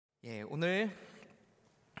오늘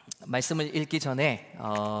말씀을 읽기 전에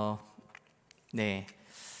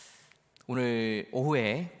오늘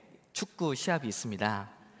오후에 축구 시합이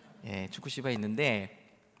있습니다. 축구 시합이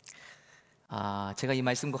있는데 제가 이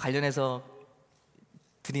말씀과 관련해서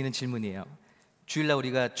드리는 질문이에요. 주일날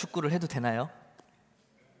우리가 축구를 해도 되나요?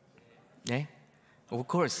 네? Of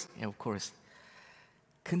course. Of course.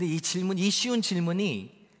 근데 이 쉬운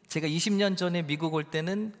질문이 제가 20년 전에 미국 올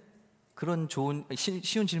때는 그런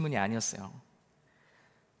쉬운 질문이 아니었어요.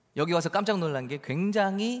 여기 와서 깜짝 놀란 게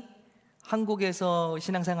굉장히 한국에서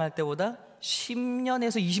신앙생활 할 때보다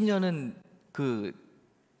 10년에서 20년은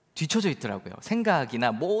뒤쳐져 있더라고요.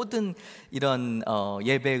 생각이나 모든 이런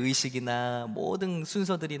예배 의식이나 모든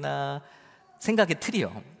순서들이나 생각의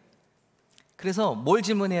틀이요. 그래서 뭘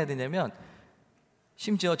질문해야 되냐면,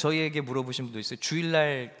 심지어 저희에게 물어보신 분도 있어요.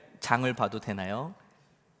 주일날 장을 봐도 되나요?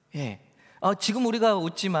 지금 우리가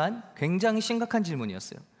웃지만 굉장히 심각한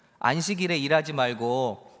질문이었어요. 안식일에 일하지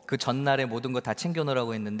말고 그 전날에 모든 거 다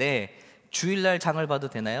챙겨놓으라고 했는데 주일날 장을 봐도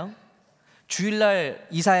되나요? 주일날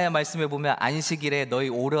이사야 말씀에 보면 안식일에 너희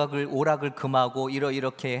오락을 금하고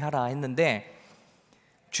이렇게 하라 했는데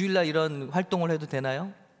주일날 이런 활동을 해도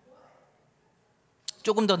되나요?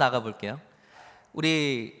 조금 더 나가 볼게요.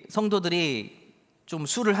 우리 성도들이 좀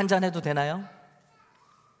술을 한잔 해도 되나요?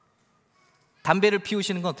 담배를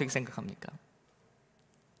피우시는 건 어떻게 생각합니까?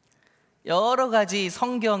 여러 가지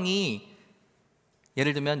성경이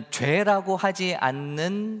예를 들면 죄라고 하지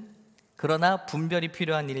않는, 그러나 분별이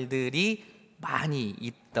필요한 일들이 많이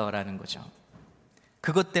있더라는 거죠.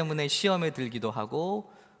 그것 때문에 시험에 들기도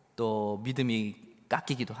하고 또 믿음이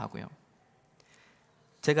깎이기도 하고요.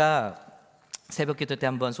 제가 새벽 기도 때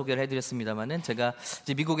한번 소개를 해드렸습니다만은, 제가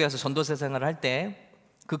이제 미국에 와서 전도사 생활을 할 때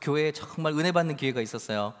그 교회에 정말 은혜 받는 기회가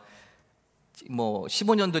있었어요.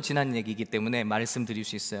 15년도 지난 얘기이기 때문에 말씀드릴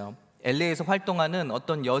수 있어요. LA에서 활동하는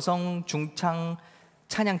어떤 여성 중창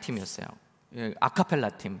찬양팀이었어요.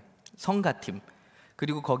 아카펠라 팀, 성가팀.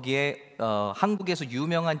 그리고 거기에 한국에서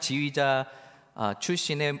유명한 지휘자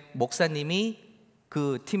출신의 목사님이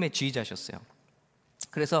그 팀의 지휘자셨어요.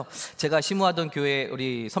 그래서 제가 심우하던 교회,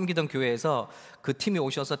 우리 섬기던 교회에서 그 팀이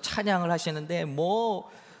오셔서 찬양을 하시는데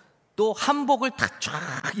또 한복을 다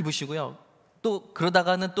쫙 입으시고요. 또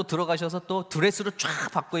그러다가는 또 들어가셔서 또 드레스를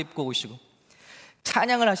쫙 바꿔 입고 오시고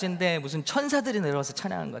찬양을 하시는데 무슨 천사들이 내려와서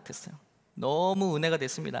찬양한 것 같았어요. 너무 은혜가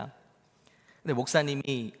됐습니다. 근데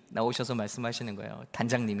목사님이 나오셔서 말씀하시는 거예요.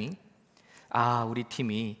 단장님이, 우리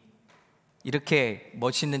팀이 이렇게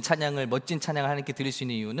멋진 찬양을 하나님께 드릴 수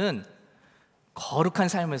있는 이유는 거룩한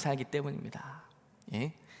삶을 살기 때문입니다.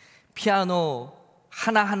 피아노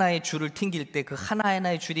하나하나의 줄을 튕길 때 그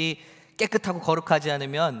하나하나의 줄이 깨끗하고 거룩하지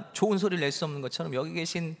않으면 좋은 소리를 낼 수 없는 것처럼 여기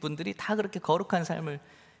계신 분들이 다 그렇게 거룩한 삶을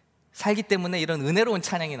살기 때문에 이런 은혜로운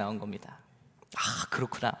찬양이 나온 겁니다.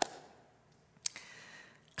 그렇구나.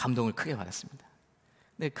 감동을 크게 받았습니다.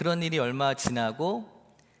 근데 그런 일이 얼마 지나고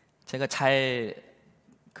제가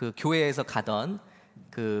그 교회에서 가던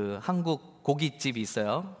그 한국 고깃집이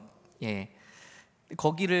있어요.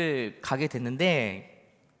 거기를 가게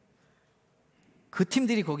됐는데 그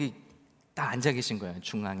팀들이 거기 딱 앉아 계신 거예요.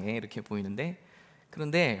 중앙에 이렇게 보이는데,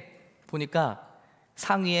 그런데 보니까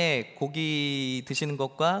상위에 고기 드시는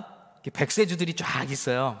것과 백세주들이 쫙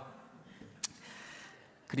있어요.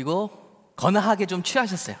 그리고 거나하게 좀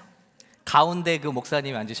취하셨어요. 가운데 그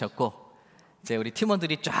목사님이 앉으셨고, 이제 우리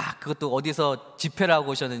팀원들이 쫙, 그것도 어디서 집회를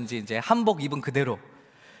하고 오셨는지 이제 한복 입은 그대로.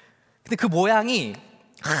 근데 그 모양이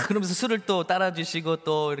그러면서 술을 또 따라주시고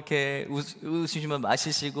또 이렇게 웃으시면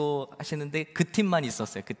마시시고 하시는데 그 팀만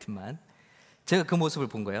있었어요. 그 팀만. 제가 그 모습을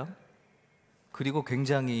본 거예요. 그리고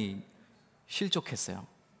굉장히 실족했어요.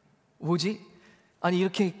 뭐지? 아니,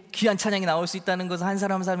 이렇게 귀한 찬양이 나올 수 있다는 것은 한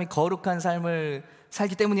사람 한 사람이 거룩한 삶을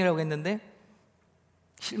살기 때문이라고 했는데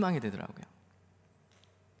실망이 되더라고요.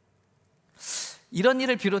 이런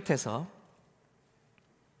일을 비롯해서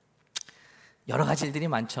여러 가지 일들이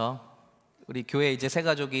많죠. 우리 교회 이제 새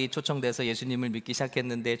가족이 초청돼서 예수님을 믿기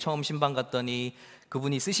시작했는데 처음 신방 갔더니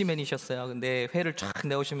그분이 스시맨이셨어요. 근데 회를 쫙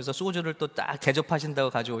내오시면서 소주를 또 딱 대접하신다고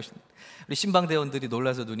가져오신 우리 신방대원들이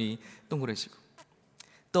놀라서 눈이 동그래지고,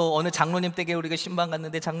 또 어느 장로님 댁에 우리가 신방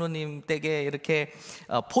갔는데 장로님 댁에 이렇게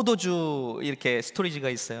포도주 이렇게 스토리지가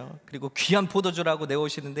있어요. 그리고 귀한 포도주라고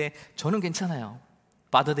내오시는데 저는 괜찮아요.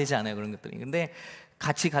 받아되지 않아요, 그런 것들이. 근데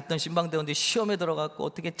같이 갔던 신방대원들이 시험에 들어갔고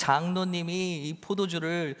어떻게 장로님이 이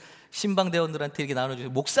포도주를 신방대원들한테 이렇게 나눠주고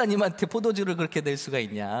목사님한테 포도주를 그렇게 낼 수가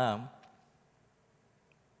있냐.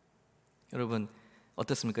 여러분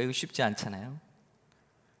어떻습니까? 이거 쉽지 않잖아요.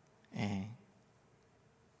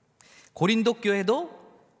 고린도 교회도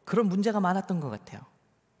그런 문제가 많았던 것 같아요.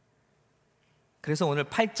 그래서 오늘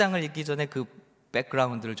 8장을 읽기 전에 그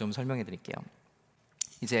백그라운드를 좀 설명해 드릴게요.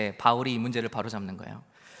 이제 바울이 이 문제를 바로잡는 거예요.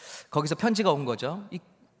 거기서 편지가 온 거죠.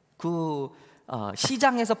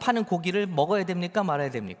 시장에서 파는 고기를 먹어야 됩니까? 말아야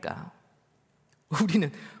됩니까?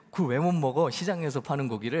 우리는 그 왜 못 먹어? 시장에서 파는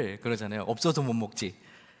고기를 그러잖아요. 없어서 못 먹지.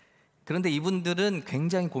 그런데 이분들은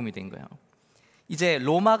굉장히 고민이 된 거예요. 이제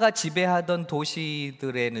로마가 지배하던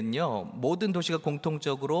도시들에는요, 모든 도시가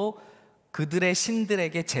공통적으로 그들의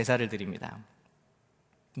신들에게 제사를 드립니다.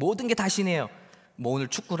 모든 게 다 신이에요. 뭐 오늘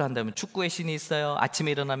축구를 한다면 축구의 신이 있어요.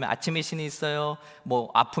 아침에 일어나면 아침의 신이 있어요.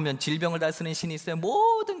 뭐 아프면 질병을 다스리는 신이 있어요.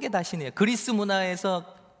 모든 게 다 신이에요. 그리스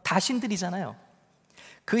문화에서 다 신들이잖아요.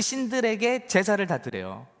 그 신들에게 제사를 다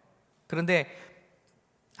드려요. 그런데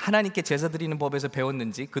하나님께 제사 드리는 법에서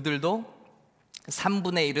배웠는지 그들도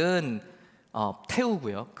 3분의 1은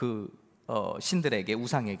태우고요. 신들에게,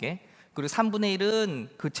 우상에게. 그리고 3분의 1은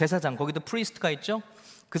그 제사장, 거기도 프리스트가 있죠.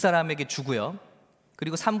 그 사람에게 주고요.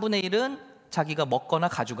 그리고 3분의 1은 자기가 먹거나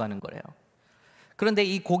가져가는 거래요. 그런데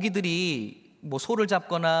이 고기들이 뭐 소를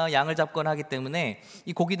잡거나 양을 잡거나 하기 때문에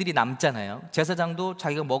이 고기들이 남잖아요. 제사장도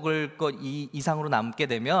자기가 먹을 것 이상으로 남게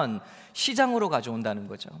되면 시장으로 가져온다는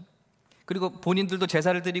거죠. 그리고 본인들도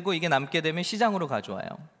제사를 드리고 이게 남게 되면 시장으로 가져와요.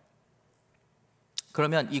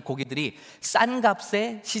 그러면 이 고기들이 싼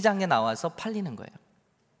값에 시장에 나와서 팔리는 거예요.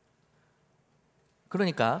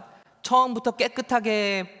 그러니까 처음부터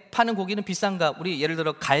깨끗하게 파는 고기는 비싼 값. 우리 예를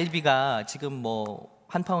들어 갈비가 지금 뭐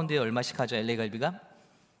한 파운드에 얼마씩 하죠? LA 갈비가?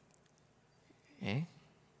 예?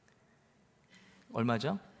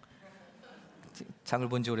 얼마죠? 장을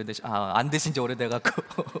본 지 안 드신 지 오래돼갖고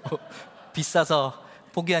비싸서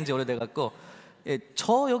포기한 지 오래돼갖고, 예,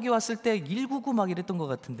 저 여기 왔을 때 199 막 이랬던 것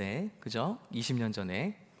같은데, 그죠? 20년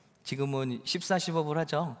전에. 지금은 14, 15불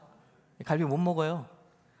하죠. 갈비 못 먹어요.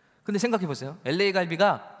 근데 생각해 보세요. LA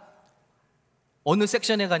갈비가 어느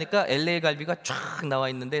섹션에 가니까 LA 갈비가 쫙 나와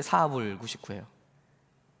있는데 4불 99예요.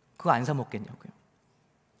 그거 안 사 먹겠냐고요.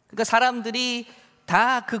 그러니까 사람들이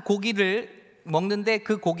다 그 고기를 먹는데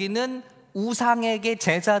그 고기는 우상에게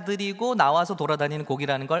제사 드리고 나와서 돌아다니는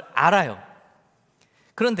고기라는 걸 알아요.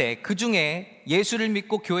 그런데 그 중에 예수를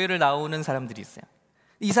믿고 교회를 나오는 사람들이 있어요.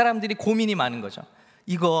 이 사람들이 고민이 많은 거죠.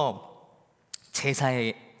 이거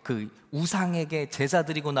제사에 우상에게 제사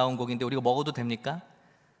드리고 나온 고기인데 우리가 먹어도 됩니까?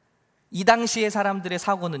 이 당시의 사람들의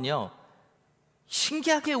사고는요,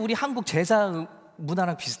 신기하게 우리 한국 제사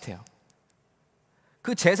문화랑 비슷해요.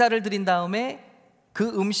 그 제사를 드린 다음에 그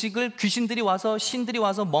음식을 귀신들이 와서, 신들이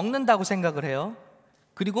와서 먹는다고 생각을 해요.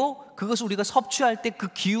 그리고 그것을 우리가 섭취할 때 그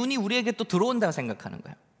기운이 우리에게 또 들어온다고 생각하는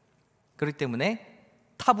거예요. 그렇기 때문에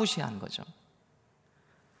타부시한 거죠.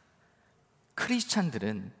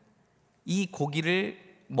 크리스찬들은 이 고기를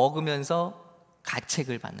먹으면서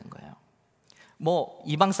가책을 받는 거예요. 뭐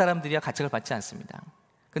이방 사람들이야 가책을 받지 않습니다.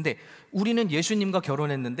 근데 우리는 예수님과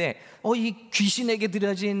결혼했는데 이 귀신에게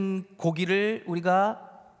드려진 고기를 우리가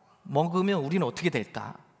먹으면 우리는 어떻게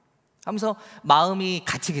될까 하면서 마음이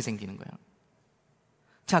가책이 생기는 거예요.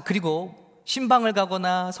 자, 그리고 신방을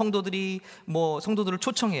가거나 성도들을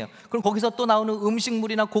초청해요. 그럼 거기서 또 나오는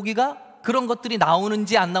음식물이나 고기가 그런 것들이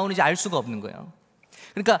나오는지 안 나오는지 알 수가 없는 거예요.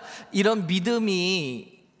 그러니까 이런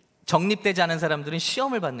믿음이 정립되지 않은 사람들은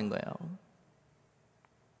시험을 받는 거예요.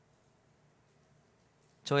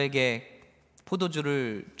 저에게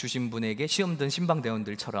포도주를 주신 분에게 시험 든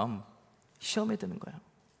신방대원들처럼 시험에 드는 거예요.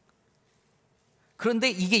 그런데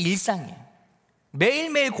이게 일상이에요.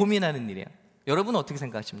 매일매일 고민하는 일이에요. 여러분은 어떻게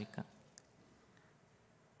생각하십니까?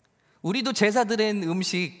 우리도 제사 드린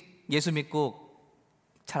음식 예수 믿고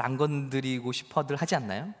잘 안 건드리고 싶어들 하지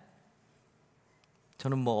않나요?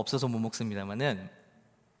 저는 뭐 없어서 못 먹습니다만은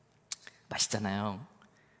맛있잖아요.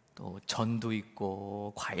 또 전도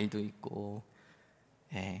있고 과일도 있고.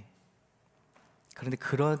 예. 그런데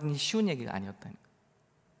그런 쉬운 얘기가 아니었다는 거예요.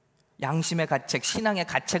 양심의 가책, 신앙의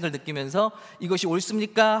가책을 느끼면서 이것이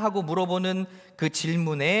옳습니까? 하고 물어보는 그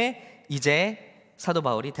질문에 이제 사도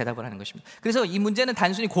바울이 대답을 하는 것입니다. 그래서 이 문제는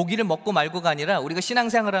단순히 고기를 먹고 말고가 아니라 우리가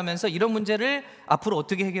신앙생활을 하면서 이런 문제를 앞으로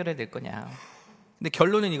어떻게 해결해야 될 거냐. 근데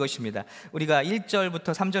결론은 이것입니다. 우리가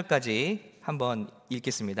 1절부터 3절까지 한번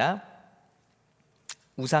읽겠습니다.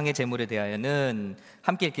 우상의 제물에 대하여는,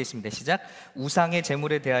 함께 읽겠습니다. 시작. 우상의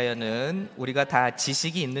제물에 대하여는 우리가 다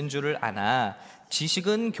지식이 있는 줄을 아나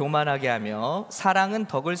지식은 교만하게 하며 사랑은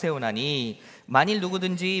덕을 세우나니 만일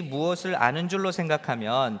누구든지 무엇을 아는 줄로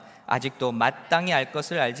생각하면 아직도 마땅히 알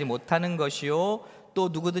것을 알지 못하는 것이요 또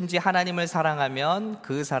누구든지 하나님을 사랑하면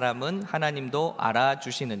그 사람은 하나님도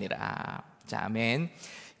알아주시느니라. 자, 아멘.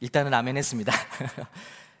 일단은 아멘 했습니다.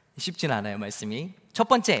 쉽진 않아요, 말씀이. 첫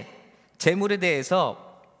번째, 재물에 대해서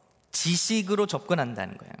지식으로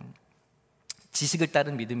접근한다는 거예요. 지식을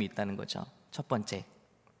따른 믿음이 있다는 거죠. 첫 번째.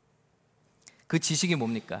 그 지식이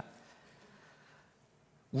뭡니까?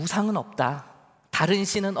 우상은 없다, 다른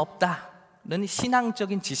신은 없다는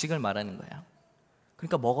신앙적인 지식을 말하는 거야.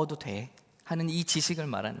 그러니까 먹어도 돼 하는 이 지식을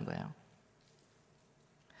말하는 거야.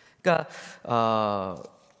 그러니까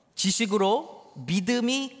지식으로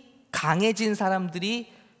믿음이 강해진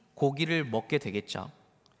사람들이 고기를 먹게 되겠죠.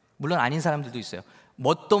 물론 아닌 사람들도 있어요.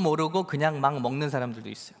 뭣도 모르고 그냥 막 먹는 사람들도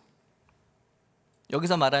있어요.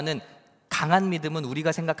 여기서 말하는 강한 믿음은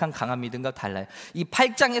우리가 생각한 강한 믿음과 달라요. 이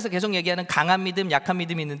 8장에서 계속 얘기하는 강한 믿음, 약한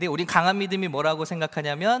믿음이 있는데, 우리 강한 믿음이 뭐라고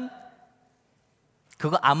생각하냐면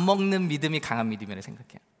그거 안 먹는 믿음이 강한 믿음이라고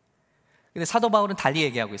생각해요. 근데 사도 바울은 달리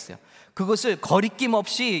얘기하고 있어요. 그것을 거리낌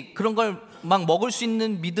없이 그런 걸 막 먹을 수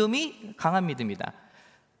있는 믿음이 강한 믿음이다.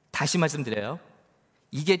 다시 말씀드려요.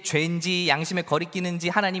 이게 죄인지 양심에 거리끼는지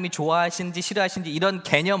하나님이 좋아하시는지 싫어하시는지 이런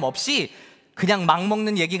개념 없이 그냥 막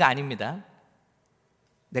먹는 얘기가 아닙니다.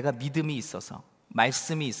 내가 믿음이 있어서,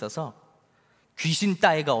 말씀이 있어서, 귀신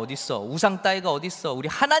따위가 어딨어, 우상 따위가 어딨어, 우리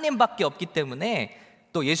하나님밖에 없기 때문에,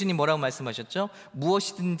 또 예수님 뭐라고 말씀하셨죠?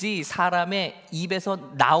 무엇이든지 사람의 입에서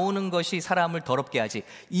나오는 것이 사람을 더럽게 하지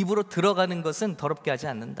입으로 들어가는 것은 더럽게 하지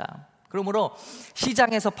않는다. 그러므로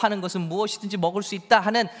시장에서 파는 것은 무엇이든지 먹을 수 있다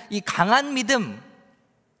하는 이 강한 믿음,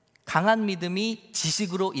 강한 믿음이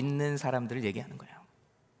지식으로 있는 사람들을 얘기하는 거예요.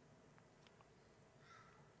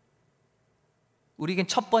 우리에겐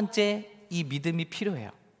첫 번째 이 믿음이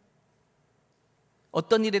필요해요.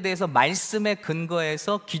 어떤 일에 대해서 말씀에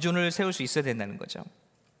근거해서 기준을 세울 수 있어야 된다는 거죠.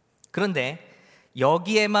 그런데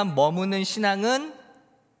여기에만 머무는 신앙은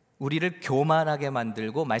우리를 교만하게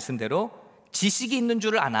만들고, 말씀대로 지식이 있는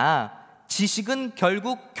줄을 아나 지식은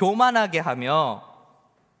결국 교만하게 하며,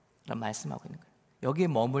 라는 말씀하고 있는 거예요. 여기에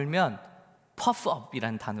머물면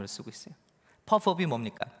퍼프업이라는 단어를 쓰고 있어요. 퍼프업이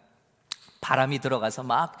뭡니까? 바람이 들어가서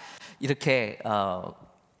막 이렇게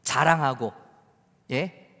자랑하고,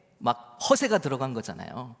 막 허세가 들어간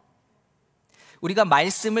거잖아요. 우리가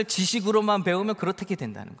말씀을 지식으로만 배우면 그렇게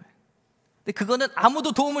된다는 거예요. 근데 그거는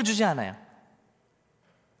아무도 도움을 주지 않아요.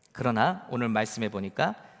 그러나 오늘 말씀해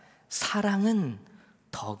보니까 사랑은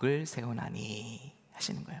덕을 세우나니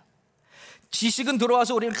하시는 거예요. 지식은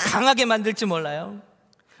들어와서 우리를 강하게 만들지 몰라요.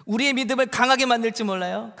 우리의 믿음을 강하게 만들지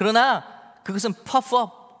몰라요. 그러나 그것은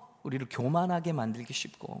퍼프업, 우리를 교만하게 만들기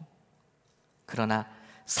쉽고, 그러나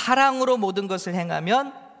사랑으로 모든 것을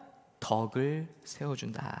행하면 덕을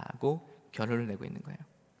세워준다고 결론을 내고 있는 거예요.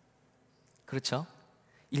 그렇죠?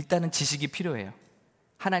 일단은 지식이 필요해요.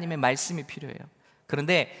 하나님의 말씀이 필요해요.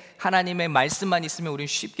 그런데 하나님의 말씀만 있으면 우리는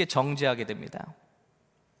쉽게 정죄하게 됩니다.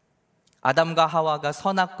 아담과 하와가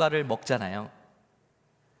선악과를 먹잖아요.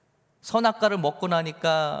 선악과를 먹고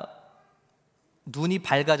나니까 눈이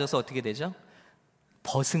밝아져서 어떻게 되죠?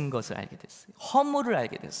 벗은 것을 알게 됐어요. 허물을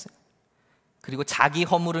알게 됐어요. 그리고 자기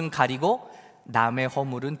허물은 가리고 남의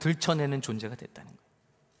허물은 들춰내는 존재가 됐다는 거예요.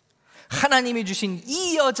 하나님이 주신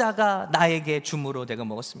이 여자가 나에게 줌으로 내가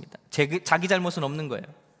먹었습니다. 자기 잘못은 없는 거예요.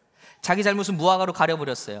 자기 잘못은 무화과로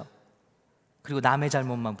가려버렸어요. 그리고 남의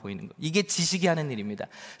잘못만 보이는 거예요. 이게 지식이 하는 일입니다.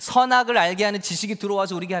 선악을 알게 하는 지식이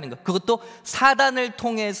들어와서 우리에게 하는 것, 그것도 사단을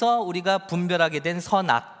통해서 우리가 분별하게 된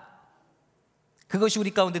선악, 그것이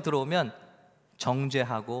우리 가운데 들어오면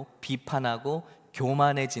정죄하고 비판하고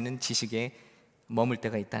교만해지는 지식에 머물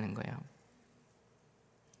때가 있다는 거예요.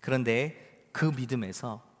 그런데 그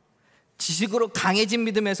믿음에서, 지식으로 강해진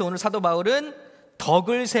믿음에서 오늘 사도 바울은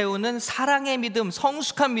덕을 세우는 사랑의 믿음,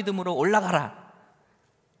 성숙한 믿음으로 올라가라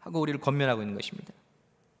하고 우리를 권면하고 있는 것입니다.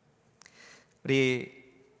 우리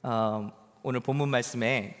오늘 본문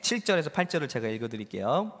말씀에 7절에서 8절을 제가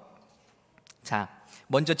읽어드릴게요. 자,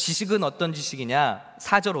 먼저 지식은 어떤 지식이냐?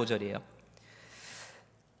 4절 5절이에요.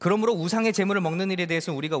 그러므로 우상의 제물을 먹는 일에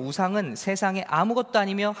대해서 우리가 우상은 세상에 아무것도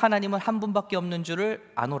아니며 하나님은 한 분밖에 없는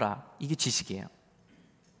줄을 아노라. 이게 지식이에요.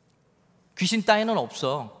 귀신 따위는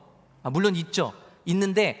없어. 물론 있죠.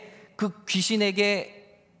 있는데 그 귀신에게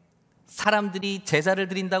사람들이 제사를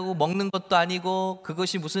드린다고 먹는 것도 아니고,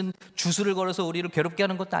 그것이 무슨 주술을 걸어서 우리를 괴롭게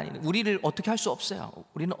하는 것도 아니고, 우리를 어떻게 할 수 없어요.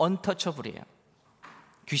 우리는 언터처블이에요,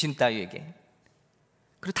 귀신 따위에게.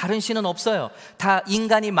 그리고 다른 신은 없어요. 다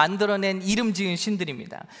인간이 만들어낸 이름 지은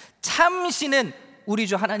신들입니다. 참 신은 우리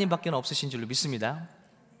주 하나님밖에 없으신 줄로 믿습니다.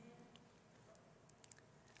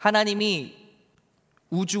 하나님이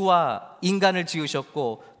우주와 인간을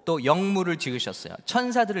지으셨고 또 영물을 지으셨어요.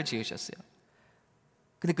 천사들을 지으셨어요.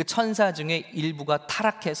 근데 그 천사 중에 일부가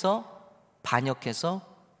타락해서 반역해서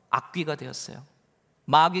악귀가 되었어요.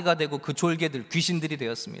 마귀가 되고 그 졸개들, 귀신들이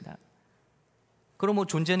되었습니다. 그럼 뭐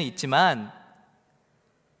존재는 있지만,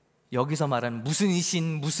 여기서 말하는 무슨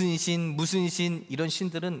신 이런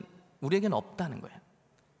신들은 우리에게는 없다는 거예요.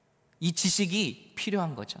 이 지식이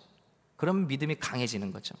필요한 거죠. 그러면 믿음이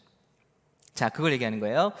강해지는 거죠. 자, 그걸 얘기하는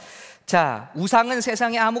거예요. 자, 우상은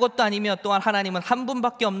세상에 아무것도 아니며 또한 하나님은 한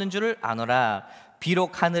분밖에 없는 줄을 아노라.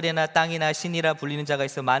 비록 하늘에나 땅이나 신이라 불리는 자가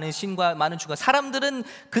있어 많은 신과 많은 주가, 사람들은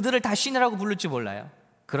그들을 다 신이라고 부를지 몰라요.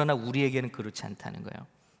 그러나 우리에게는 그렇지 않다는 거예요.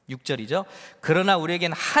 6절이죠. 그러나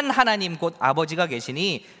우리에게는 한 하나님 곧 아버지가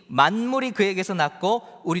계시니 만물이 그에게서 났고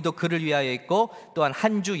우리도 그를 위하여 있고, 또한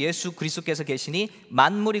한 주 예수 그리스도께서 계시니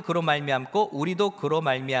만물이 그로 말미암고 우리도 그로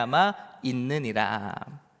말미암아 있느니라.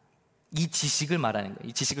 이 지식을 말하는 거예요.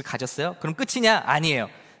 이 지식을 가졌어요? 그럼 끝이냐? 아니에요.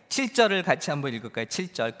 7절을 같이 한번 읽을까요?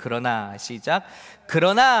 7절. 그러나, 시작.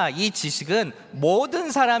 그러나 이 지식은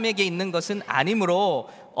모든 사람에게 있는 것은 아니므로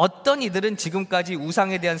어떤 이들은 지금까지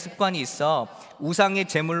우상에 대한 습관이 있어 우상의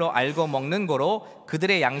제물로 알고 먹는 거로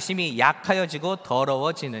그들의 양심이 약하여지고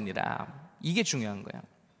더러워지느니라. 이게 중요한 거예요.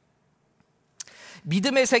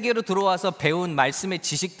 믿음의 세계로 들어와서 배운 말씀의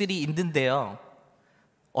지식들이 있는데요,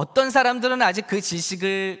 어떤 사람들은 아직 그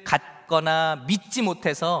지식을 갖거나 믿지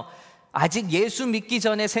못해서 아직 예수 믿기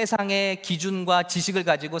전에 세상의 기준과 지식을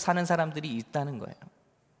가지고 사는 사람들이 있다는 거예요.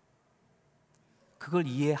 그걸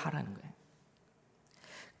이해하라는 거예요.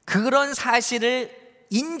 그런 사실을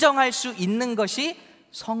인정할 수 있는 것이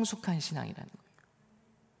성숙한 신앙이라는 거예요.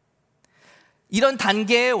 이런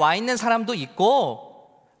단계에 와 있는 사람도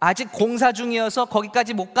있고 아직 공사 중이어서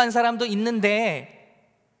거기까지 못 간 사람도 있는데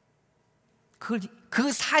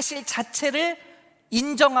그 사실 자체를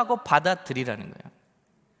인정하고 받아들이라는 거예요.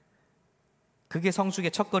 그게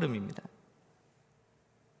성숙의 첫걸음입니다.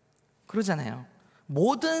 그러잖아요.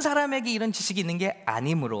 모든 사람에게 이런 지식이 있는 게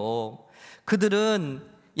아니므로 그들은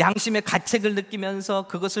양심의 가책을 느끼면서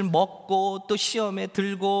그것을 먹고 또 시험에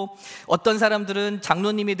들고, 어떤 사람들은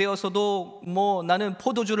장로님이 되어서도 나는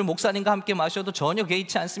포도주를 목사님과 함께 마셔도 전혀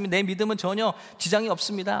개의치 않습니다. 내 믿음은 전혀 지장이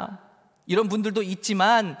없습니다. 이런 분들도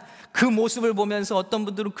있지만 그 모습을 보면서 어떤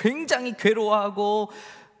분들은 굉장히 괴로워하고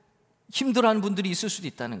힘들어하는 분들이 있을 수도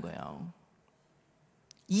있다는 거예요.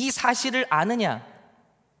 이 사실을 아느냐?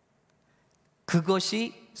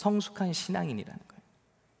 그것이 성숙한 신앙인이라는 거예요.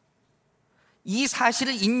 이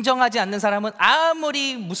사실을 인정하지 않는 사람은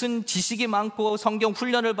아무리 무슨 지식이 많고 성경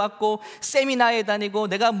훈련을 받고 세미나에 다니고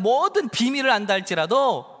내가 뭐든 비밀을 안다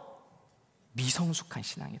할지라도 미성숙한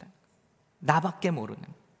신앙이라는 거예요. 나밖에 모르는.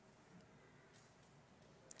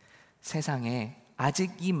 세상에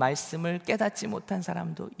아직 이 말씀을 깨닫지 못한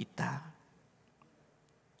사람도 있다.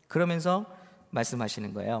 그러면서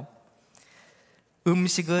말씀하시는 거예요.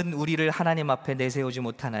 음식은 우리를 하나님 앞에 내세우지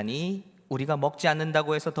못하나니 우리가 먹지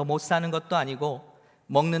않는다고 해서 더 못 사는 것도 아니고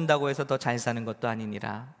먹는다고 해서 더 잘 사는 것도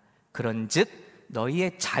아니니라. 그런즉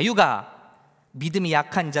너희의 자유가 믿음이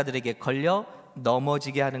약한 자들에게 걸려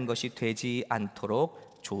넘어지게 하는 것이 되지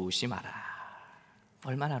않도록 조심하라.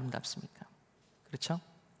 얼마나 아름답습니까? 그렇죠?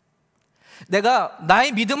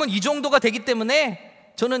 나의 믿음은 이 정도가 되기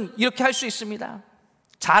때문에 저는 이렇게 할 수 있습니다.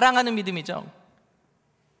 자랑하는 믿음이죠.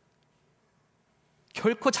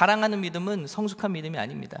 결코 자랑하는 믿음은 성숙한 믿음이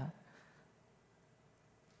아닙니다.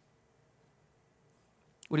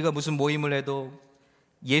 우리가 무슨 모임을 해도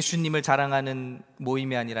예수님을 자랑하는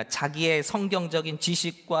모임이 아니라 자기의 성경적인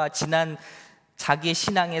지식과 지난 자기의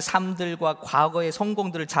신앙의 삶들과 과거의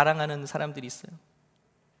성공들을 자랑하는 사람들이 있어요.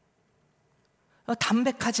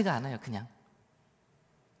 담백하지가 않아요. 그냥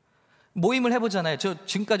모임을 해보잖아요. 저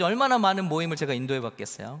지금까지 얼마나 많은 모임을 제가 인도해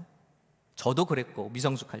봤겠어요. 저도 그랬고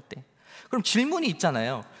미성숙할 때. 그럼 질문이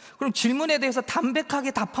있잖아요. 그럼 질문에 대해서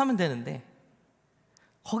담백하게 답하면 되는데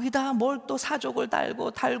거기다 뭘 또 사족을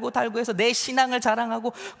달고 해서 내 신앙을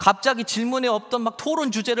자랑하고 갑자기 질문에 없던 막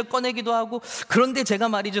토론 주제를 꺼내기도 하고, 그런데 제가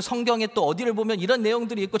말이죠, 성경에 또 어디를 보면 이런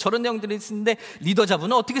내용들이 있고 저런 내용들이 있는데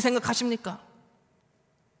리더자분은 어떻게 생각하십니까?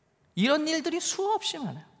 이런 일들이 수없이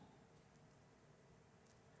많아요.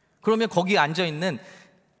 그러면 거기 앉아있는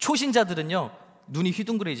초신자들은요, 눈이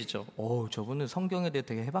휘둥그레지죠. 저분은 성경에 대해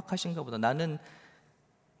되게 해박하신가 보다. 나는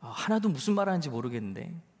하나도 무슨 말 하는지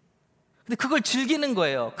모르겠는데. 근데 그걸 즐기는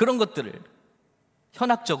거예요. 그런 것들을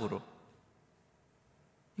현학적으로.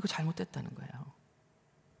 이거 잘못됐다는 거예요.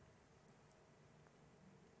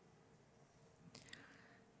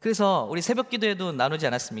 그래서 우리 새벽 기도에도 나누지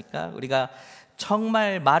않았습니까? 우리가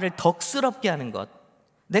정말 말을 덕스럽게 하는 것,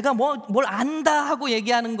 내가 뭘 안다 하고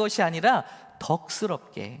얘기하는 것이 아니라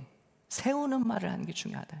덕스럽게 세우는 말을 하는 게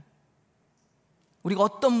중요하다. 우리가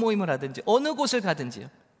어떤 모임을 하든지 어느 곳을 가든지요,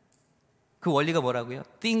 그 원리가 뭐라고요?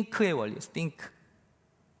 think의 원리예요. think.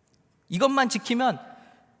 이것만 지키면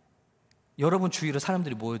여러분 주위로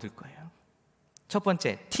사람들이 모여들 거예요. 첫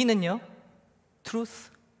번째, T는요, truth.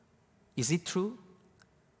 Is it true?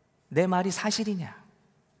 내 말이 사실이냐?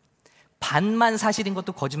 반만 사실인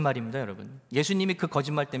것도 거짓말입니다, 여러분. 예수님이 그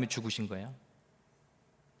거짓말 때문에 죽으신 거예요.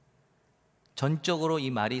 전적으로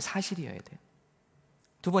이 말이 사실이어야 돼요.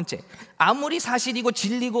 두 번째, 아무리 사실이고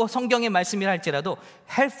진리고 성경의 말씀이라 할지라도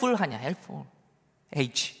helpful하냐, helpful,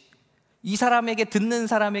 H. 이 사람에게, 듣는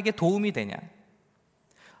사람에게 도움이 되냐.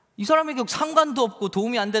 이 사람에게 상관도 없고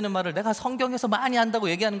도움이 안 되는 말을 내가 성경에서 많이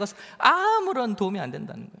한다고 얘기하는 것은 아무런 도움이 안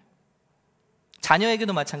된다는 거예요.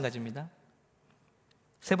 자녀에게도 마찬가지입니다.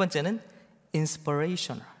 세 번째는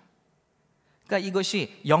inspirational. 그러니까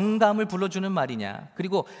이것이 영감을 불러주는 말이냐,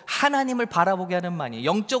 그리고 하나님을 바라보게 하는 말이냐,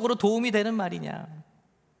 영적으로 도움이 되는 말이냐,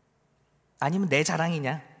 아니면 내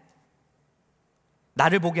자랑이냐,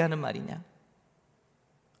 나를 보게 하는 말이냐.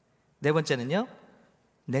 네 번째는요,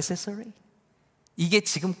 necessary. 이게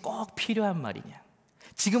지금 꼭 필요한 말이냐,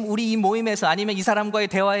 지금 우리 이 모임에서 아니면 이 사람과의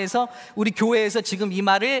대화에서 우리 교회에서 지금 이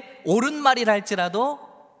말을 옳은 말이라 할지라도,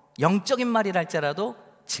 영적인 말이라 할지라도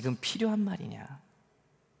지금 필요한 말이냐.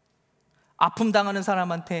 아픔 당하는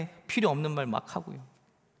사람한테 필요 없는 말 막 하고요,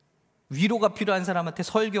 위로가 필요한 사람한테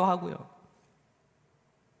설교하고요,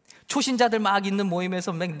 초신자들 막 있는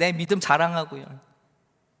모임에서 내 믿음 자랑하고요.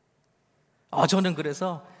 저는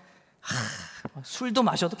그래서 술도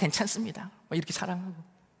마셔도 괜찮습니다, 이렇게 자랑하고.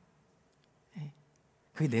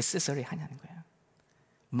 그게 necessary 하냐는 거예요.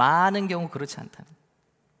 많은 경우 그렇지 않다는 거예요.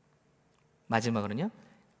 마지막으로는요,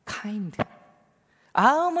 kind.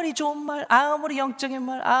 아무리 좋은 말, 아무리 영적인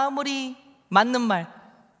말, 아무리 맞는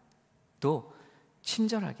말도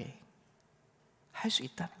친절하게 할 수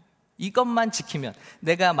있다는 거예요. 이것만 지키면,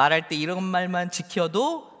 내가 말할 때 이런 말만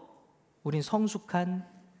지켜도 우린 성숙한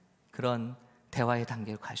그런 대화의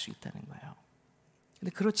단계로 갈 수 있다는 거예요.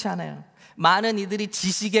 근데 그렇지 않아요. 많은 이들이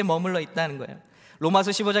지식에 머물러 있다는 거예요.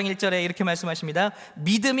 로마서 15장 1절에 이렇게 말씀하십니다.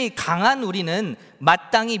 믿음이 강한 우리는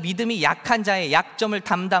마땅히 믿음이 약한 자의 약점을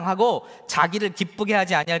담당하고 자기를 기쁘게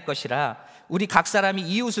하지 아니할 것이라. 우리 각 사람이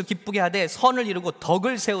이웃을 기쁘게 하되 선을 이루고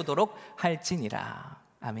덕을 세우도록 할지니라.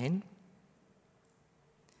 아멘.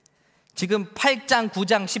 지금 8장,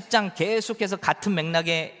 9장, 10장 계속해서 같은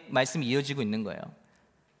맥락의 말씀이 이어지고 있는 거예요.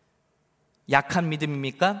 약한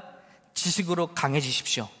믿음입니까? 지식으로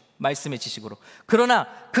강해지십시오. 말씀의 지식으로. 그러나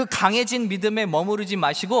그 강해진 믿음에 머무르지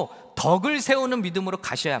마시고 덕을 세우는 믿음으로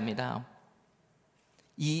가셔야 합니다.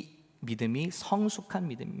 이 믿음이 성숙한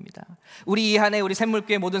믿음입니다. 우리 이 한 해 우리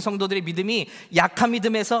샘물교회 모든 성도들의 믿음이 약한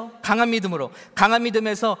믿음에서 강한 믿음으로, 강한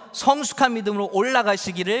믿음에서 성숙한 믿음으로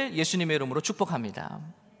올라가시기를 예수님의 이름으로 축복합니다.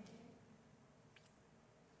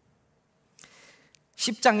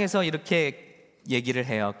 10장에서 이렇게 얘기를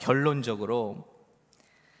해요. 결론적으로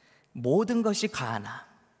모든 것이 가하나,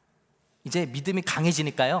 이제 믿음이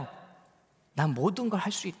강해지니까요, 난 모든 걸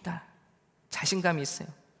할 수 있다, 자신감이 있어요.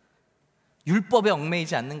 율법에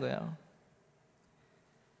얽매이지 않는 거예요.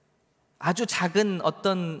 아주 작은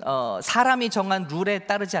어떤 사람이 정한 룰에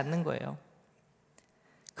따르지 않는 거예요.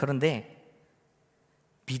 그런데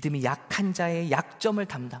믿음이 약한 자의 약점을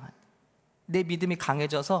담당한, 내 믿음이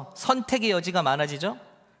강해져서 선택의 여지가 많아지죠.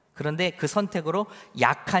 그런데 그 선택으로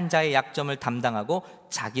약한 자의 약점을 담당하고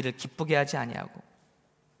자기를 기쁘게 하지 아니하고,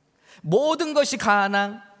 모든 것이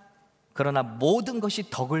가하나 그러나 모든 것이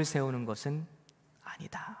덕을 세우는 것은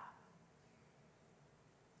아니다.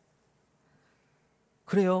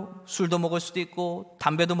 그래요, 술도 먹을 수도 있고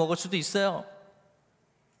담배도 먹을 수도 있어요.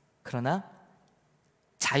 그러나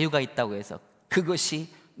자유가 있다고 해서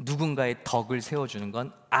그것이 누군가의 덕을 세워주는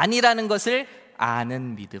건 아니라는 것을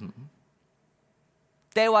아는 믿음,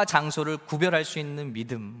 때와 장소를 구별할 수 있는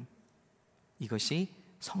믿음, 이것이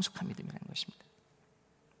성숙한 믿음이라는 것입니다.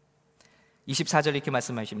 24절 이렇게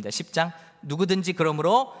말씀하십니다. 10장, 누구든지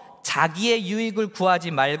그러므로 자기의 유익을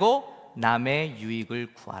구하지 말고 남의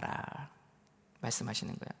유익을 구하라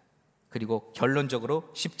말씀하시는 거예요. 그리고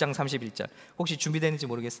결론적으로 10장 31절, 혹시 준비되는지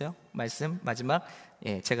모르겠어요? 말씀 마지막,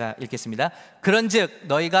 제가 읽겠습니다. 그런즉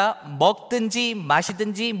너희가 먹든지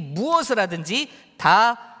마시든지 무엇을 하든지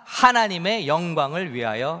다 하나님의 영광을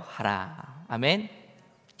위하여 하라. 아멘.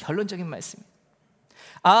 결론적인 말씀.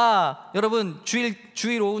 여러분,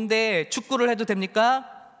 주일 오후인데 축구를 해도 됩니까?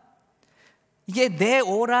 이게 내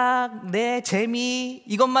오락, 내 재미,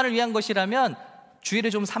 이것만을 위한 것이라면 주일에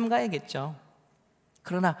좀 삼가야겠죠.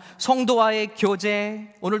 그러나 성도와의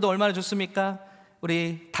교제, 오늘도 얼마나 좋습니까?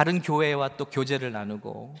 우리 다른 교회와 또 교제를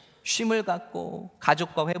나누고 쉼을 갖고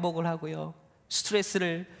가족과 회복을 하고요,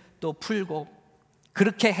 스트레스를 또 풀고,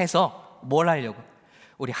 그렇게 해서 뭘 하려고?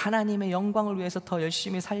 우리 하나님의 영광을 위해서 더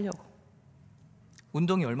열심히 살려고.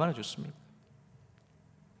 운동이 얼마나 좋습니까?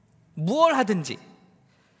 무얼 하든지,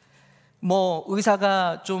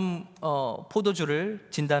 의사가 좀 포도주를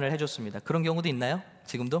진단을 해줬습니다. 그런 경우도 있나요?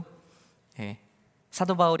 지금도?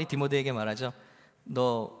 사도 바울이 디모데에게 말하죠.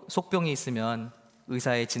 너 속병이 있으면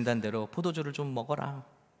의사의 진단대로 포도주를 좀 먹어라.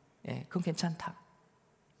 그건 괜찮다.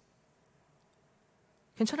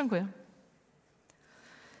 괜찮은 거예요.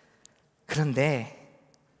 그런데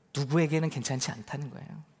누구에게는 괜찮지 않다는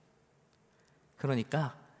거예요.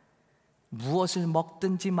 그러니까 무엇을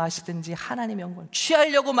먹든지 마시든지 하나님의 영광,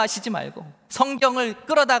 취하려고 마시지 말고, 성경을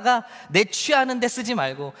끌어다가 내 취하는 데 쓰지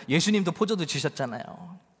말고. 예수님도 포도주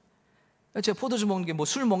주셨잖아요. 제가 포도주 먹는 게 뭐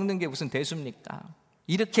술 먹는 게 무슨 대수입니까?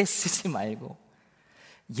 이렇게 쓰지 말고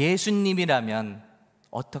예수님이라면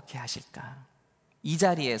어떻게 하실까? 이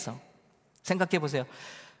자리에서 생각해 보세요.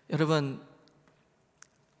 여러분,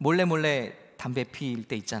 몰래 담배 피울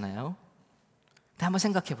때 있잖아요. 근데 한번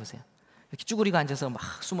생각해 보세요. 이렇게 쭈그리고 앉아서 막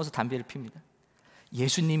숨어서 담배를 핍니다.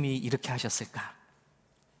 예수님이 이렇게 하셨을까?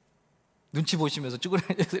 눈치 보시면서 쭈그려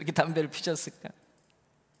앉아서 이렇게 담배를 피셨을까?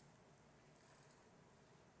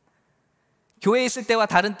 교회에 있을 때와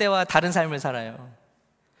다른 삶을 살아요.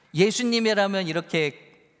 예수님이라면 이렇게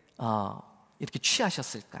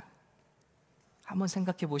취하셨을까? 한번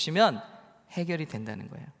생각해 보시면 해결이 된다는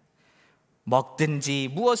거예요.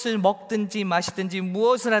 무엇을 먹든지 마시든지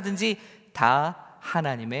무엇을 하든지 다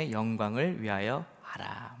하나님의 영광을 위하여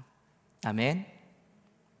하라. 아멘.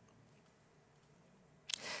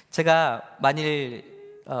 제가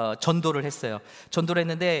만일 전도를 했어요. 전도를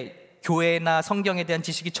했는데 교회나 성경에 대한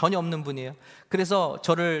지식이 전혀 없는 분이에요. 그래서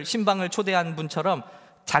저를 신방을 초대한 분처럼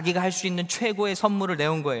자기가 할 수 있는 최고의 선물을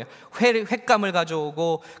내온 거예요. 횟감을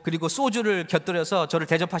가져오고, 그리고 소주를 곁들여서 저를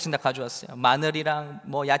대접하신다 가져왔어요. 마늘이랑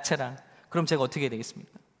뭐 야채랑. 그럼 제가 어떻게 해야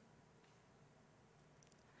되겠습니까?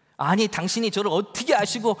 아니, 당신이 저를 어떻게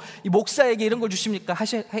아시고 이 목사에게 이런 걸 주십니까?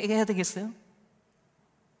 해야 되겠어요?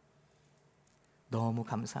 너무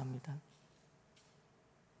감사합니다.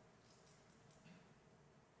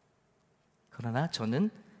 그러나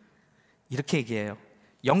저는 이렇게 얘기해요.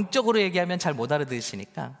 영적으로 얘기하면 잘 못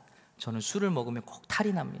알아들으시니까 저는 술을 먹으면 꼭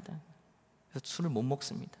탈이 납니다. 그래서 술을 못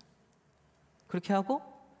먹습니다. 그렇게 하고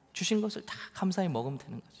주신 것을 다 감사히 먹으면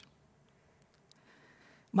되는 거죠.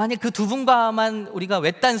 만약 그 두 분과만 우리가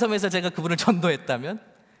외딴 섬에서 제가 그분을 전도했다면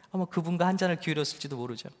아마 그분과 한 잔을 기울였을지도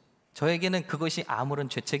모르죠. 저에게는 그것이 아무런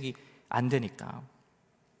죄책이 안 되니까.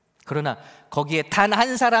 그러나 거기에 단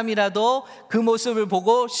한 사람이라도 그 모습을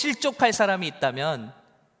보고 실족할 사람이 있다면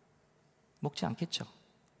먹지 않겠죠.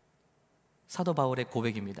 사도 바울의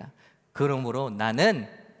고백입니다. 그러므로 나는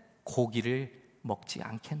고기를 먹지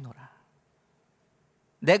않겠노라.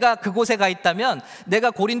 내가 그곳에 가 있다면,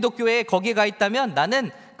 내가 고린도 교회에 거기에 가 있다면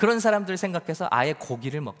나는 그런 사람들 생각해서 아예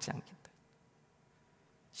고기를 먹지 않겠다.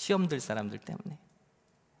 시험 들 사람들 때문에.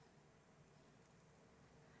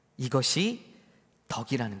 이것이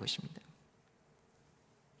덕이라는 것입니다.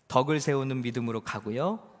 덕을 세우는 믿음으로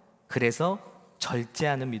가고요, 그래서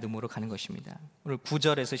절제하는 믿음으로 가는 것입니다. 오늘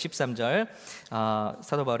 9절에서 13절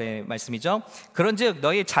사도 바울의 말씀이죠. 그런즉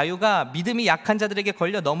너희 자유가 믿음이 약한 자들에게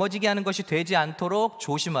걸려 넘어지게 하는 것이 되지 않도록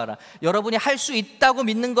조심하라. 여러분이 할 수 있다고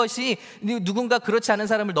믿는 것이 누군가 그렇지 않은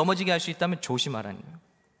사람을 넘어지게 할 수 있다면 조심하라는 거예요.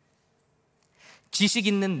 지식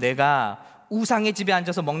있는 내가 우상의 집에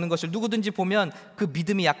앉아서 먹는 것을 누구든지 보면 그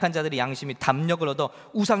믿음이 약한 자들의 양심이 담력을 얻어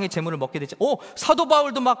우상의 재물을 먹게 되지. 사도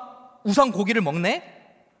바울도 막 우상 고기를 먹네?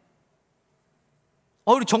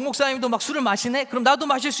 우리 정 목사님도 막 술을 마시네? 그럼 나도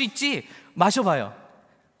마실 수 있지. 마셔봐요.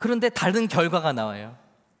 그런데 다른 결과가 나와요.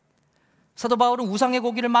 사도 바울은 우상의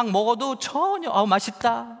고기를 막 먹어도 전혀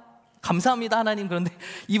맛있다, 감사합니다 하나님. 그런데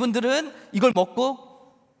이분들은 이걸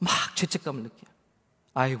먹고 막 죄책감을 느껴요.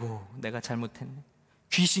 아이고, 내가 잘못했네.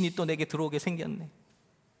 귀신이 또 내게 들어오게 생겼네.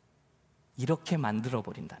 이렇게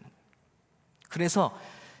만들어버린다는 거예요. 그래서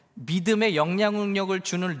믿음의 영향력을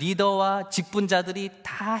주는 리더와 직분자들이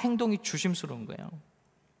다 행동이 조심스러운 거예요.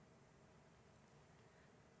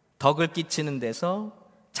 덕을 끼치는 데서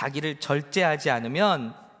자기를 절제하지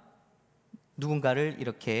않으면 누군가를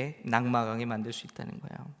이렇게 낙마강에 만들 수 있다는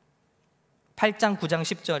거예요. 8장, 9장,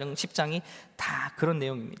 10장이 다 그런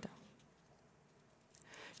내용입니다.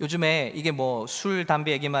 요즘에 이게 뭐 술,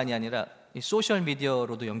 담배 얘기만이 아니라 소셜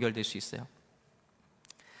미디어로도 연결될 수 있어요.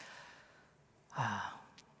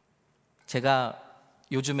 제가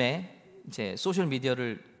요즘에 이제 소셜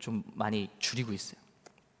미디어를 좀 많이 줄이고 있어요.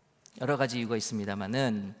 여러 가지 이유가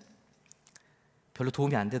있습니다만은 별로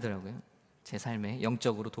도움이 안 되더라고요. 제 삶에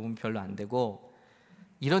영적으로 도움이 별로 안 되고,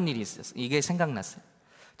 이런 일이 있었어요. 이게 생각났어요.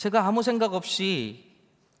 제가 아무 생각 없이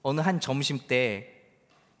어느 한 점심 때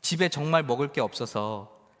집에 정말 먹을 게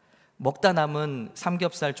없어서 먹다 남은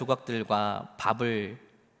삼겹살 조각들과 밥을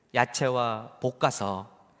야채와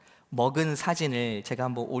볶아서 먹은 사진을 제가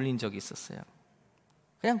한번 올린 적이 있었어요.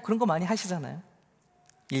 그냥 그런 거 많이 하시잖아요.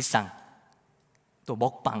 일상, 또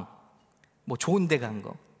먹방, 뭐 좋은 데 간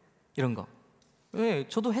거, 이런 거. 네,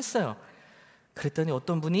 저도 했어요. 그랬더니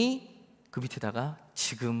어떤 분이 그 밑에다가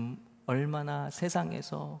지금 얼마나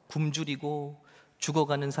세상에서 굶주리고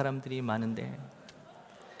죽어가는 사람들이 많은데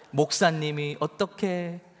목사님이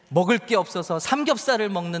어떻게 먹을 게 없어서 삼겹살을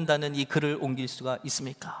먹는다는 이 글을 옮길 수가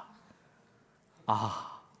있습니까?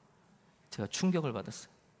 제가 충격을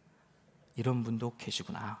받았어요. 이런 분도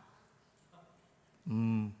계시구나.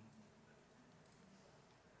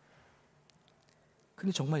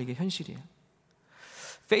 근데 정말 이게 현실이에요.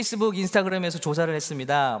 페이스북, 인스타그램에서 조사를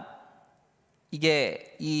했습니다.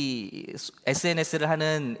 이게 이 SNS를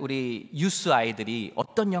하는 우리 유스 아이들이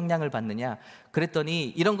어떤 영향을 받느냐 그랬더니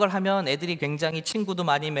이런 걸 하면 애들이 굉장히 친구도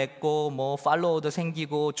많이 맺고 뭐 팔로워도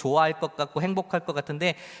생기고 좋아할 것 같고 행복할 것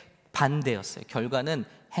같은데 반대였어요. 결과는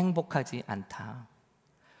행복하지 않다.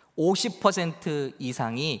 50%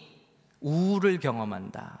 이상이 우울을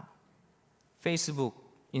경험한다.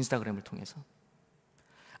 페이스북, 인스타그램을 통해서.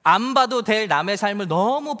 안 봐도 될 남의 삶을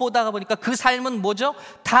너무 보다가 보니까 그 삶은 뭐죠?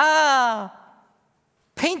 다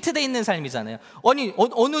페인트돼 있는 삶이잖아요. 아니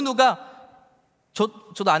어느 누가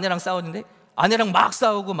저도 아내랑 싸웠는데 아내랑 막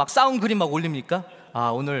싸우고 막 싸운 그림 막 올립니까?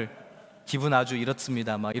 오늘 기분 아주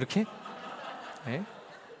이렇습니다. 막 이렇게 네?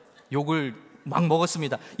 욕을 막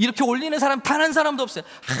먹었습니다. 이렇게 올리는 사람 단 한 사람도 없어요.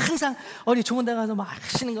 항상 어디 좋은 데 가서 막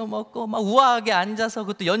맛있는 거 먹고 막 우아하게 앉아서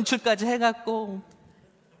그것도 연출까지 해갖고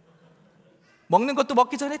먹는 것도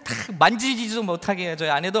먹기 전에 다 만지지도 못하게 해요. 저희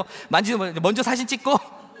아내도 만지도 못하게 먼저 사진 찍고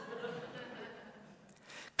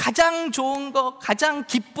가장 좋은 거, 가장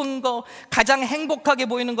기쁜 거, 가장 행복하게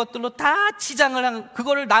보이는 것들로 다 치장을 한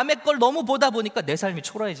그거를 남의 걸 너무 보다 보니까 내 삶이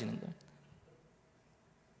초라해지는 거예요.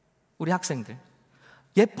 우리 학생들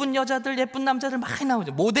예쁜 여자들, 예쁜 남자들 많이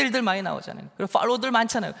나오죠. 모델들 많이 나오잖아요. 그리고 팔로워들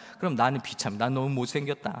많잖아요. 그럼 나는 비참, 난 너무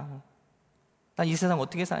못생겼다. 난 이 세상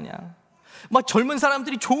어떻게 사냐. 막 젊은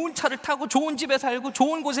사람들이 좋은 차를 타고 좋은 집에 살고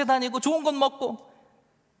좋은 곳에 다니고 좋은 것 먹고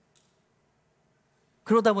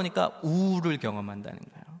그러다 보니까 우울을 경험한다는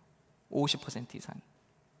거예요. 50% 이상.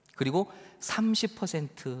 그리고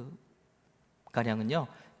 30%가량은요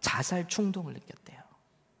자살 충동을 느꼈대요.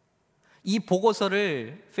 이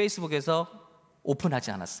보고서를 페이스북에서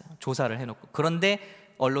오픈하지 않았어요. 조사를 해놓고. 그런데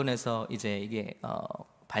언론에서 이제 이게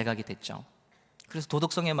발각이 됐죠. 그래서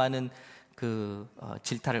도덕성에 많은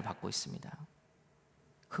질타를 받고 있습니다.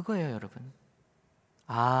 그거예요, 여러분.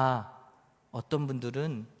 어떤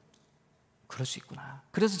분들은 그럴 수 있구나.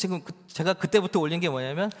 그래서 지금 제가 그때부터 올린 게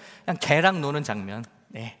뭐냐면 그냥 개랑 노는 장면.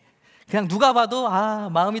 네. 그냥 누가 봐도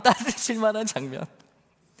마음이 따뜻해질 만한 장면.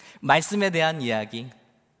 말씀에 대한 이야기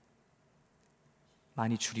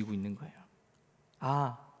많이 줄이고 있는 거예요.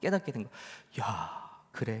 깨닫게 된 거.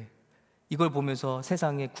 그래. 이걸 보면서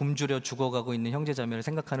세상에 굶주려 죽어가고 있는 형제자매를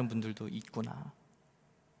생각하는 분들도 있구나.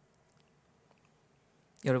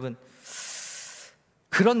 여러분,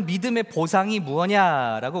 그런 믿음의 보상이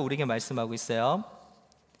무엇냐라고 우리에게 말씀하고 있어요.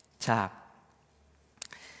 자,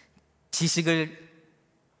 지식을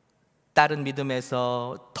따른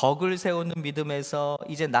믿음에서, 덕을 세우는 믿음에서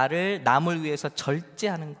이제 남을 위해서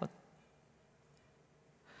절제하는 것.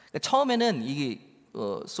 그러니까 처음에는 이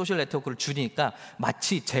소셜 네트워크를 줄이니까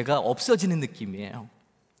마치 제가 없어지는 느낌이에요.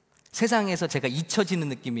 세상에서 제가 잊혀지는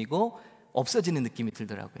느낌이고 없어지는 느낌이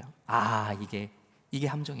들더라고요. 이게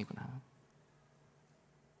함정이구나.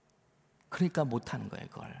 그러니까 못하는 거예요,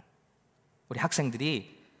 그걸. 우리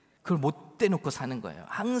학생들이 그걸 못 떼놓고 사는 거예요.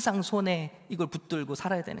 항상 손에 이걸 붙들고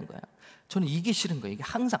살아야 되는 거예요. 저는 이게 싫은 거예요. 이게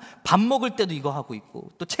항상 밥 먹을 때도 이거 하고 있고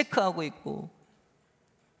또 체크하고 있고.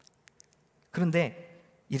 그런데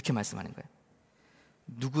이렇게 말씀하는 거예요.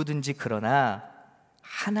 누구든지 그러나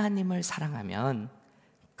하나님을 사랑하면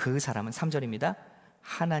그 사람은 3절입니다.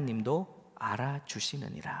 하나님도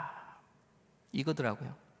알아주시느니라.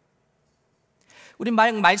 이거더라고요. 우리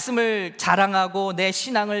말씀을 자랑하고 내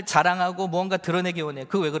신앙을 자랑하고 무언가 드러내기 원해요.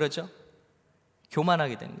 그거 왜 그러죠?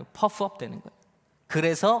 교만하게 되는 거예요. 퍼프업 되는 거예요.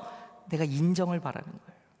 그래서 내가 인정을 바라는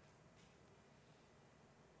거예요.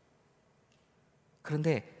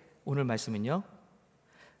 그런데 오늘 말씀은요,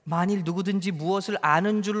 만일 누구든지 무엇을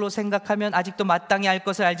아는 줄로 생각하면 아직도 마땅히 알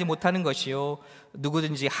것을 알지 못하는 것이요,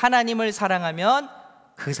 누구든지 하나님을 사랑하면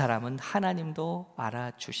그 사람은 하나님도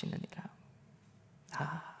알아주시느니라.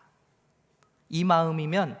 이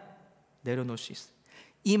마음이면 내려놓을 수 있어요.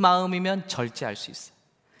 이 마음이면 절제할 수 있어요.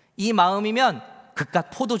 이 마음이면 그깟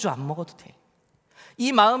포도주 안 먹어도 돼.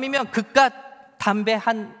 이 마음이면 그깟 담배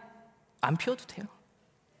안 피워도 돼요.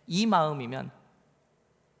 이 마음이면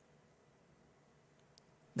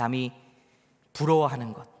남이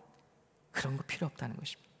부러워하는 것, 그런 거 필요 없다는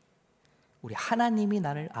것입니다. 우리 하나님이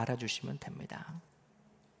나를 알아주시면 됩니다.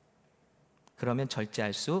 그러면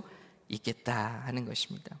절제할 수 있겠다 하는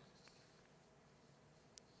것입니다.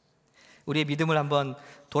 우리의 믿음을 한번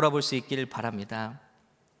돌아볼 수 있기를 바랍니다.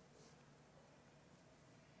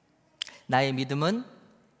 나의 믿음은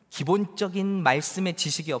기본적인 말씀의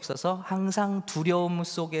지식이 없어서 항상 두려움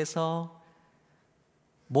속에서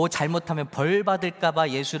뭐 잘못하면 벌 받을까 봐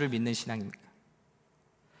예수를 믿는 신앙입니까?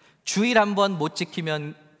 주일 한 번 못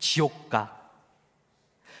지키면 지옥 가.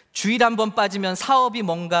 주일 한 번 빠지면 사업이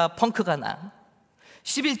뭔가 펑크가 나.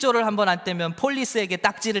 11조를 한 번 안 떼면 폴리스에게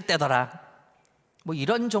딱지를 떼더라. 뭐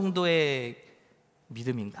이런 정도의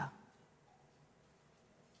믿음인가?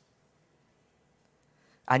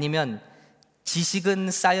 아니면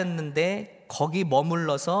지식은 쌓였는데 거기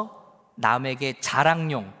머물러서 남에게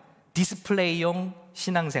자랑용, 디스플레이용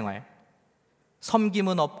신앙생활,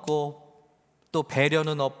 섬김은 없고 또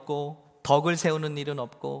배려는 없고 덕을 세우는 일은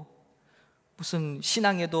없고 무슨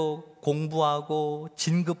신앙에도 공부하고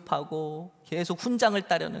진급하고 계속 훈장을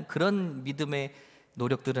따려는 그런 믿음의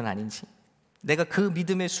노력들은 아닌지, 내가 그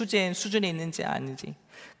믿음의 수준에 있는지 아닌지,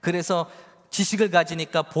 그래서 지식을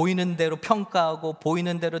가지니까 보이는 대로 평가하고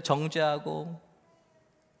보이는 대로 정죄하고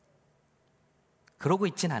그러고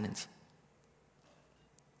있진 않은지,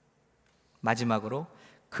 마지막으로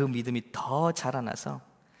그 믿음이 더 자라나서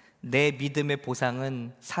내 믿음의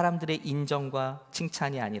보상은 사람들의 인정과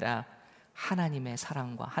칭찬이 아니라 하나님의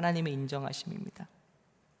사랑과 하나님의 인정하심입니다.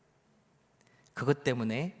 그것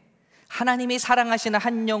때문에 하나님이 사랑하시는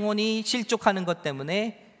한 영혼이 실족하는 것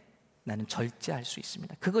때문에 나는 절제할 수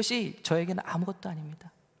있습니다. 그것이 저에게는 아무것도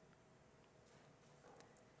아닙니다.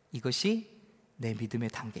 이것이 내 믿음의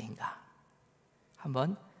단계인가?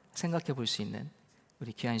 한번 생각해 볼 수 있는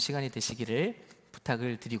우리 귀한 시간이 되시기를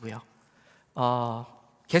부탁을 드리고요.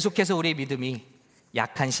 계속해서 우리의 믿음이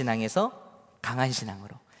약한 신앙에서 강한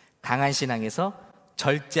신앙으로, 강한 신앙에서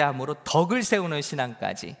절제함으로 덕을 세우는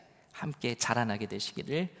신앙까지 함께 자라나게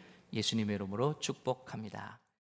되시기를 예수님의 이름으로 축복합니다.